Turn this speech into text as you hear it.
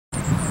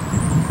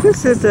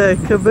This is a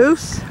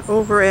Caboose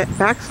over at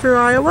Baxter,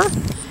 Iowa,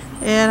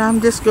 and I'm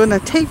just going to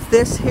tape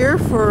this here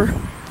for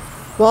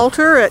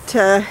Walter at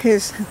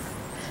his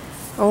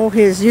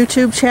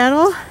YouTube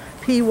channel,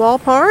 P.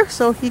 Walpar,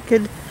 so he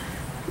could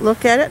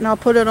look at it, and I'll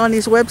put it on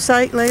his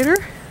website later.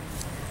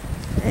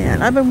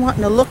 And I've been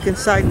wanting to look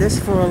inside this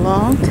for a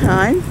long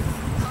time.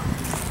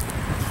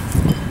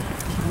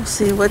 We'll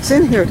see what's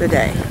in here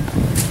today.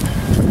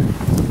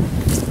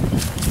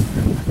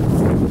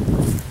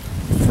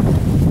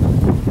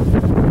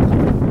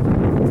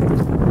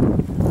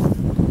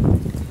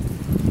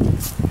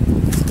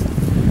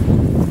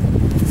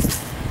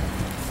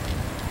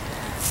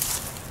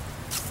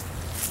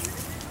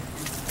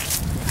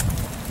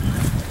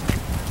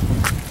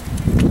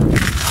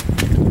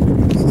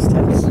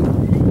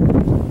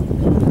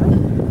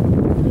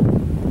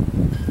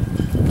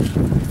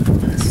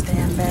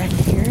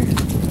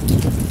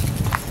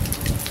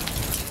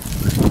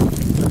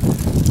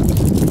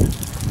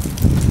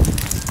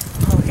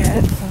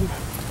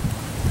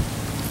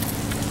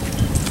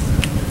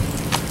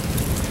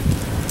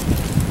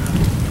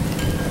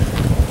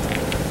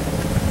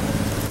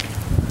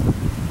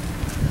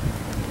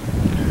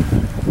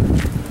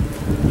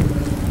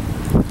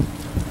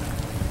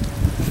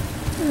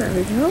 There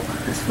we go.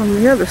 That's from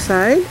the other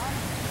side.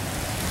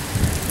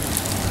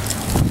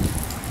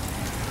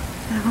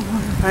 Now I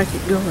wonder if I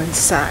could go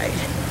inside.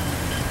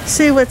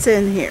 See what's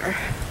in here.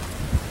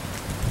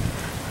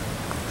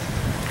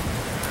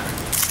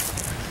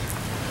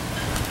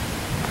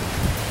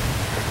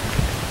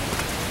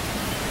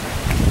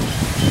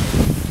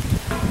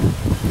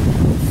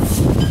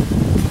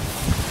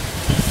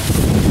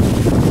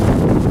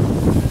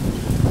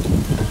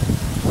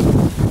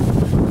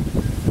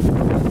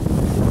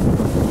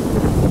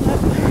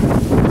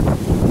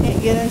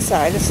 Get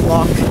inside, it's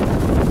locked. Maybe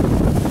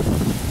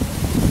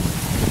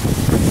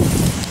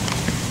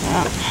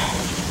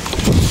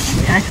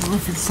I can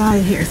look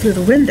inside here through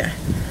the window.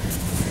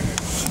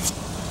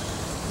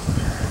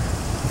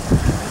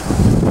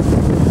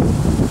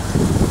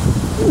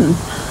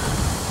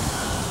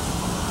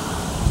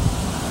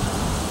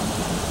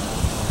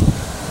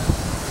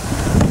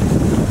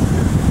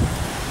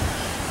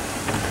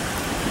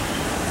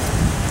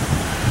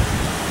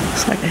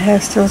 Looks like it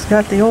has still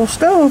got the old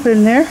stove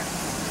in there.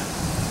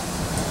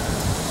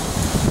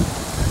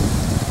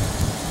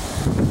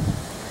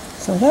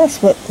 So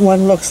that's what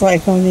one looks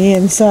like on the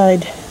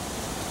inside.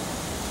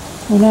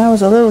 When I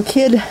was a little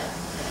kid,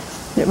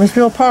 it was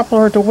real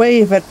popular to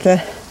wave at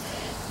the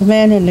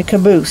man in the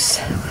caboose.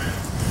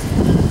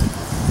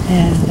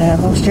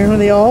 And most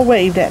generally they all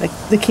waved at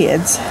the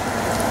kids.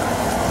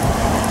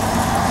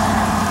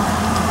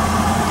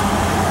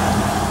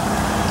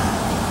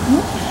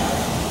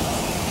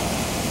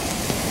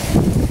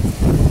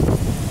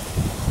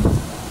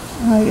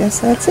 I guess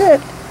that's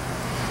it.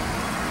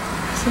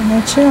 So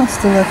much else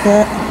to look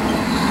at.